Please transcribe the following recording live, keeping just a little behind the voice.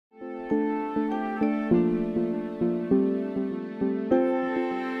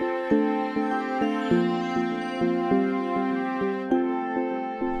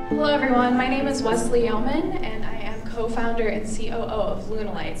Hello everyone, my name is Wesley Yeoman and I am co-founder and COO of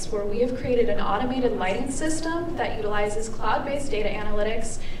Lunalights, where we have created an automated lighting system that utilizes cloud-based data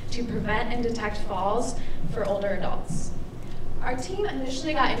analytics to prevent and detect falls for older adults. Our team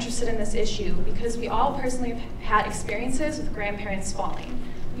initially got interested in this issue because we all personally have had experiences with grandparents falling.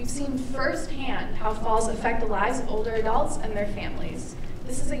 We've seen firsthand how falls affect the lives of older adults and their families.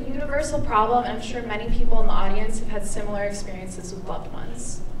 This is a universal problem, and I'm sure many people in the audience have had similar experiences with loved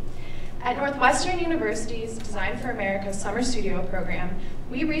ones. At Northwestern University's Design for America Summer Studio program,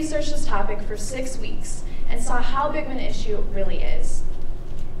 we researched this topic for 6 weeks and saw how big of an issue it really is.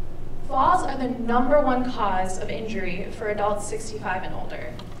 Falls are the #1 cause of injury for adults 65 and older.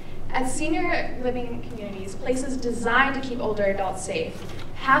 At senior living communities, places designed to keep older adults safe,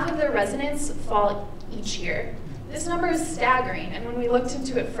 half of their residents fall each year. This number is staggering, and when we looked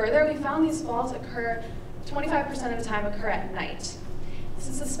into it further, we found these falls occur 25% of the time occur at night.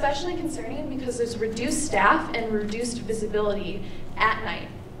 This is especially concerning because there's reduced staff and reduced visibility at night,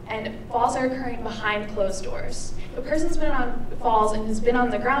 and falls are occurring behind closed doors. If a person's been on falls and has been on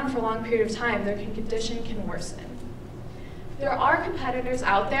the ground for a long period of time, their condition can worsen. There are competitors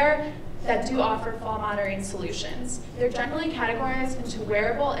out there that do offer fall monitoring solutions. They're generally categorized into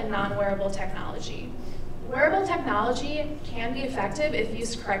wearable and non-wearable technology. Wearable technology can be effective if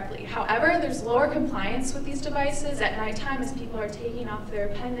used correctly. However, there's lower compliance with these devices at nighttime as people are taking off their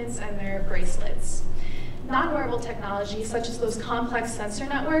pendants and their bracelets. Non-wearable technology, such as those complex sensor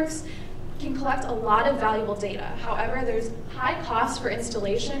networks, can collect a lot of valuable data. However, there's high costs for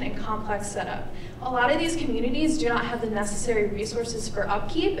installation and complex setup. A lot of these communities do not have the necessary resources for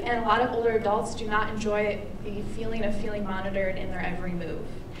upkeep, and a lot of older adults do not enjoy the feeling of feeling monitored in their every move.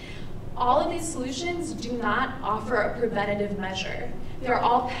 All of these solutions do not offer a preventative measure. They're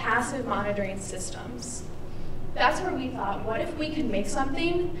all passive monitoring systems. That's where we thought, what if we could make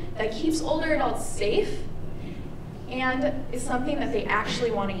something that keeps older adults safe and is something that they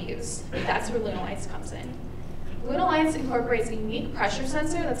actually want to use? That's where Lunalights comes in. Lunalights incorporates a unique pressure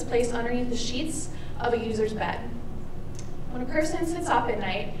sensor that's placed underneath the sheets of a user's bed. When a person sits up at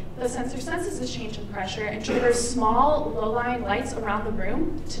night, the sensor senses this change in pressure and triggers small, low-lying lights around the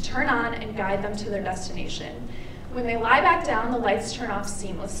room to turn on and guide them to their destination. When they lie back down, the lights turn off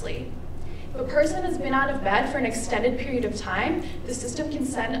seamlessly. If a person has been out of bed for an extended period of time, the system can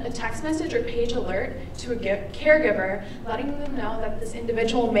send a text message or page alert to a caregiver, letting them know that this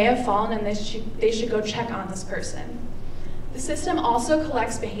individual may have fallen and they should go check on this person. The system also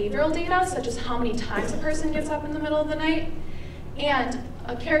collects behavioral data, such as how many times a person gets up in the middle of the night, and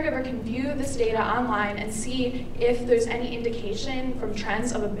a caregiver can view this data online and see if there's any indication from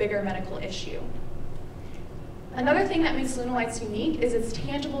trends of a bigger medical issue. Another thing that makes Lunalights unique is its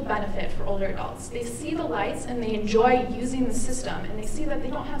tangible benefit for older adults. They see the lights and they enjoy using the system, and they see that they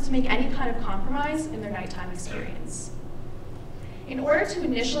don't have to make any kind of compromise in their nighttime experience. In order to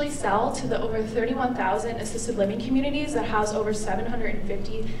initially sell to the over 31,000 assisted living communities that house over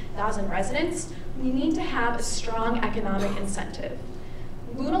 750,000 residents, we need to have a strong economic incentive.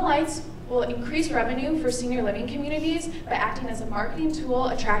 Lunalights will increase revenue for senior living communities by acting as a marketing tool,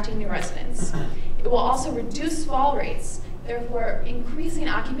 attracting new residents. It will also reduce fall rates, therefore increasing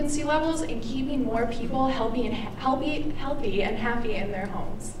occupancy levels and keeping more people healthy and happy in their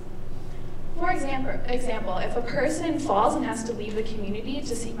homes. For example, if a person falls and has to leave the community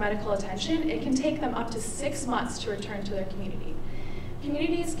to seek medical attention, it can take them up to 6 months to return to their community.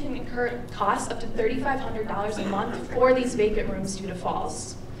 Communities can incur costs up to $3,500 a month for these vacant rooms due to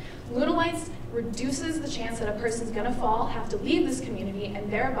falls. Lunalights reduces the chance that a person's gonna fall, have to leave this community,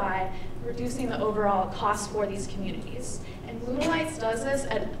 and thereby reducing the overall cost for these communities. And Lunalights does this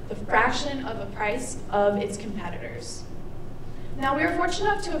at the fraction of the price of its competitors. Now, we were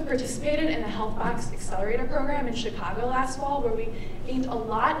fortunate enough to have participated in the HealthBox Accelerator program in Chicago last fall, where we gained a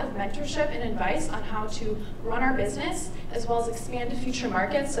lot of mentorship and advice on how to run our business, as well as expand to future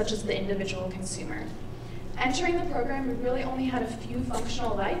markets, such as the individual consumer. Entering the program, we really only had a few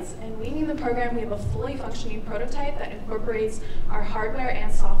functional lights, and leading the program, we have a fully functioning prototype that incorporates our hardware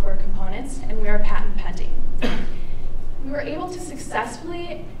and software components, and we are patent pending. We were able to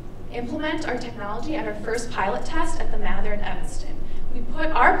successfully implement our technology at our first pilot test at the Mather in Evanston. We put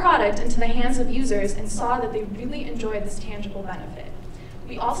our product into the hands of users and saw that they really enjoyed this tangible benefit.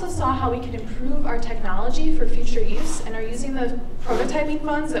 We also saw how we could improve our technology for future use and are using the prototyping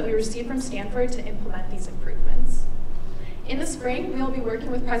funds that we received from Stanford to implement these improvements. In the spring, we will be working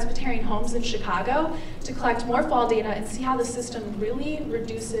with Presbyterian Homes in Chicago to collect more fall data and see how the system really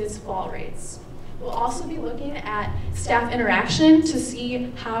reduces fall rates. We'll also be looking at staff interaction to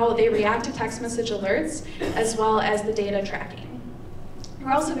see how they react to text message alerts, as well as the data tracking.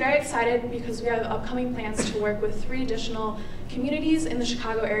 We're also very excited because we have upcoming plans to work with 3 additional communities in the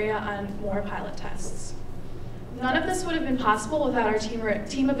Chicago area on more pilot tests. None of this would have been possible without our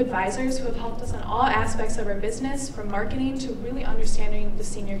team of advisors who have helped us on all aspects of our business, from marketing to really understanding the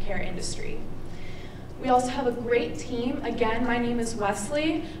senior care industry. We also have a great team. Again, my name is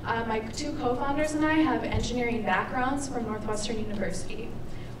Wesley. My 2 co-founders and I have engineering backgrounds from Northwestern University.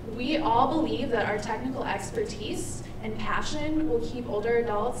 We all believe that our technical expertise and passion will keep older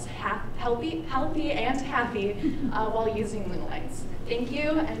adults healthy and happy while using Lunalights. Thank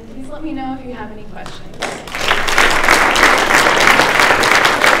you, and please let me know if you have any questions.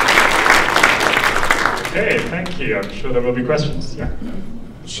 Okay, thank you. I'm sure there will be questions. Yeah.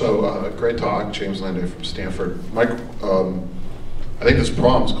 So, great talk, James Landay from Stanford. Mike, I think this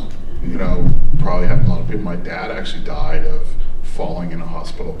problem's, probably happened to a lot of people. My dad actually died of falling in a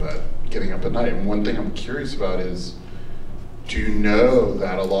hospital bed, getting up at night. And one thing I'm curious about is, do you know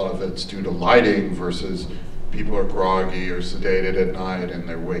that a lot of it's due to lighting versus people are groggy or sedated at night and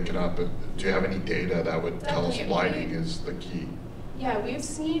they're waking up? Do you have any data that would tell us lighting is the key? Yeah, we've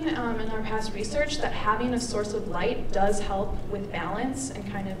seen in our past research that having a source of light does help with balance and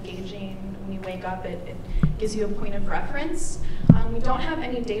kind of gauging when you wake up. It gives you a point of reference. We don't have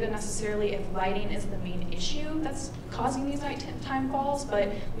any data necessarily if lighting is the main issue that's causing these nighttime falls, but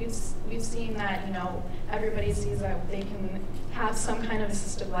we've seen that everybody sees that they can have some kind of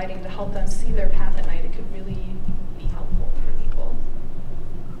assistive lighting to help them see their path at night. It could really be helpful for people.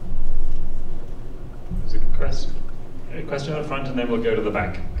 There's a question up front, and then we'll go to the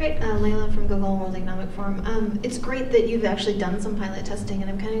back. Great, Layla from Google World Economic Forum. It's great that you've actually done some pilot testing, and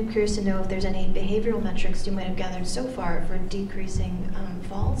I'm kind of curious to know if there's any behavioral metrics you might have gathered so far for decreasing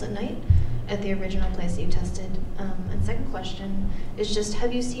falls at night at the original place that you tested. And second question is just,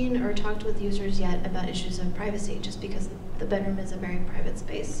 have you seen or talked with users yet about issues of privacy, just because the bedroom is a very private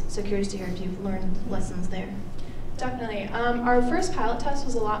space? So curious to hear if you've learned lessons there. Definitely. Our first pilot test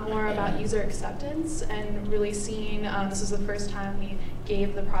was a lot more about user acceptance and really seeing, this was the first time we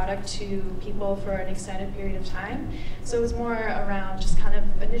gave the product to people for an extended period of time. So it was more around just kind of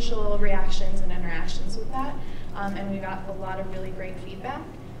initial reactions and interactions with that. And we got a lot of really great feedback.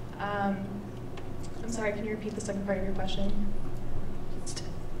 I'm sorry, can you repeat the second part of your question?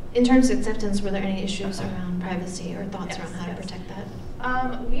 In terms of acceptance, were there any issues around privacy or thoughts around how to protect that?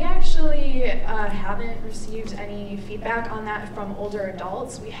 We actually haven't received any feedback on that from older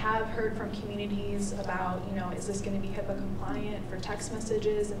adults. We have heard from communities about, is this going to be HIPAA compliant for text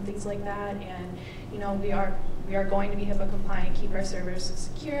messages and things like that? And, we are going to be HIPAA compliant, keep our servers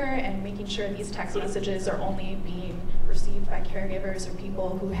secure, and making sure these text messages are only being received by caregivers or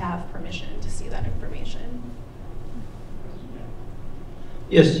people who have permission to see that information.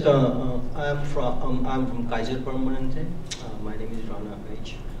 Yes, I'm from Kaiser Permanente. My name is Rana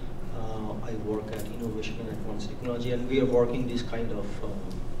H. I work at Innovation and Advanced Technology, and we are working these kind of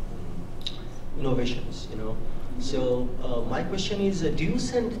innovations. So my question is, do you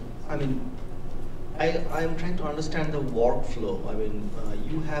send? I'm trying to understand the workflow.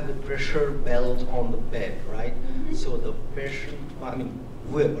 You have a pressure belt on the bed, right? Mm-hmm. So the patient,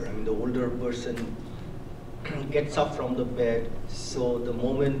 whoever, the older person gets up from the bed, so the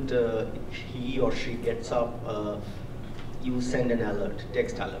moment he or she gets up, you send an alert,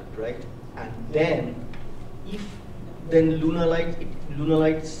 text alert, right? And then, Lunalights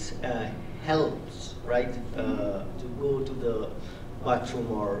helps, right, to go to the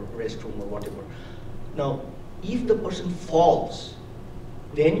bathroom or restroom or whatever. Now, if the person falls,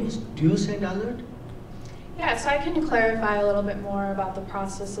 then do you send alert? Yeah, so I can clarify a little bit more about the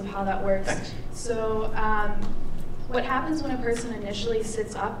process of how that works. Thanks. So what happens when a person initially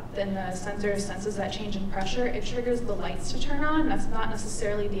sits up and the sensor senses that change in pressure, it triggers the lights to turn on. That's not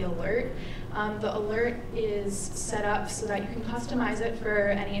necessarily the alert. The alert is set up so that you can customize it for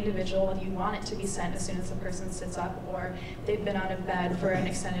any individual, whether you want it to be sent as soon as the person sits up or they've been out of bed for an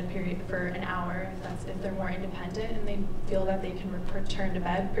extended period, for an hour, if they're more independent and they feel that they can return to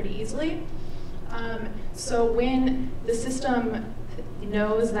bed pretty easily. So when the system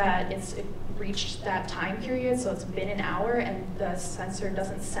knows that it's reached that time period, so it's been an hour and the sensor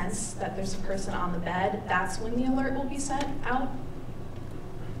doesn't sense that there's a person on the bed, that's when the alert will be sent out.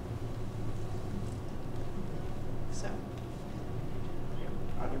 So.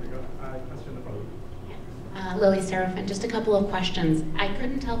 Here we go. Question in the front. Lily Serafin, just a couple of questions. I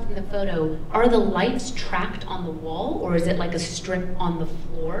couldn't tell from the photo, are the lights tracked on the wall or is it like a strip on the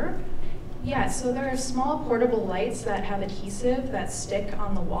floor? Yeah, so there are small portable lights that have adhesive that stick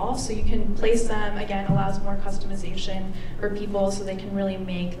on the wall, so you can place them, again, allows more customization for people so they can really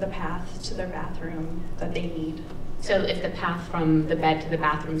make the path to their bathroom that they need. So if the path from the bed to the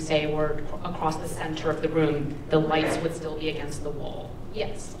bathroom, say, were across the center of the room, the lights would still be against the wall?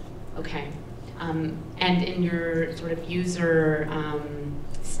 Yes. Okay. And in your sort of user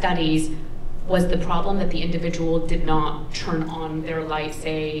studies, was the problem that the individual did not turn on their light,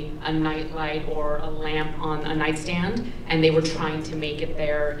 say a night light or a lamp on a nightstand, and they were trying to make it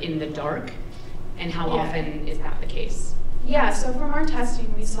there in the dark? And how often is that the case? Yeah, so from our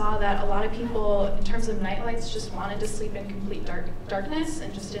testing, we saw that a lot of people, in terms of nightlights, just wanted to sleep in complete darkness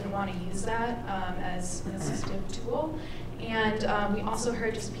and just didn't want to use that as an assistive tool. And we also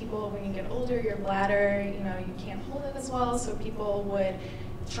heard just people, when you get older, your bladder, you can't hold it as well, so people would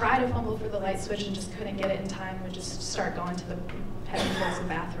try to fumble for the light switch and just couldn't get it in time, would just start going to the heavy floors of the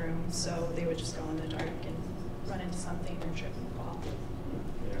bathroom, so they would just go in the dark and run into something or trip and fall.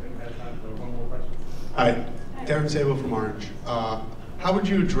 Yeah, I think that's time for one more question. Hi, Darren Sabo from Orange. How would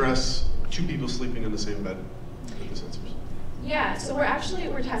you address two people sleeping in the same bed with the sensors? Yeah, so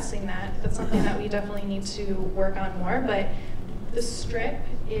we're testing that. That's something that we definitely need to work on more, but the strip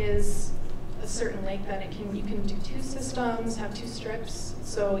is a certain length that you can do 2 systems, have 2 strips,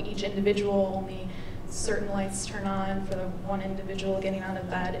 so each individual only certain lights turn on for the one individual getting out of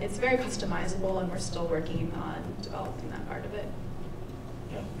bed. It's very customizable, and we're still working on developing that part of it.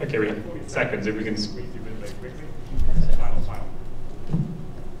 Yeah. Okay, we have seconds if we can squeeze you in very quickly. Final.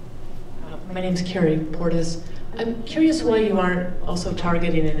 My name's Carrie Portis. I'm curious why you aren't also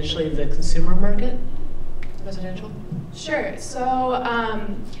targeting initially the consumer market, residential? Sure. So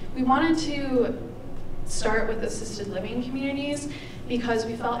we wanted to start with assisted living communities because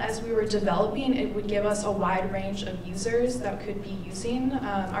we felt as we were developing, it would give us a wide range of users that could be using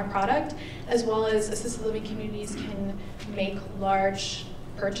our product, as well as assisted living communities can make large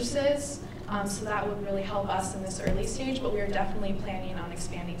purchases. So that would really help us in this early stage, but we are definitely planning on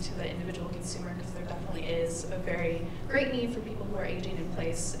expanding to the individual consumer because there definitely is a very great need for people who are aging in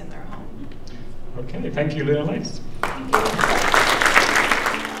place in their home. Okay, thank you, Luna Lights. Thank you.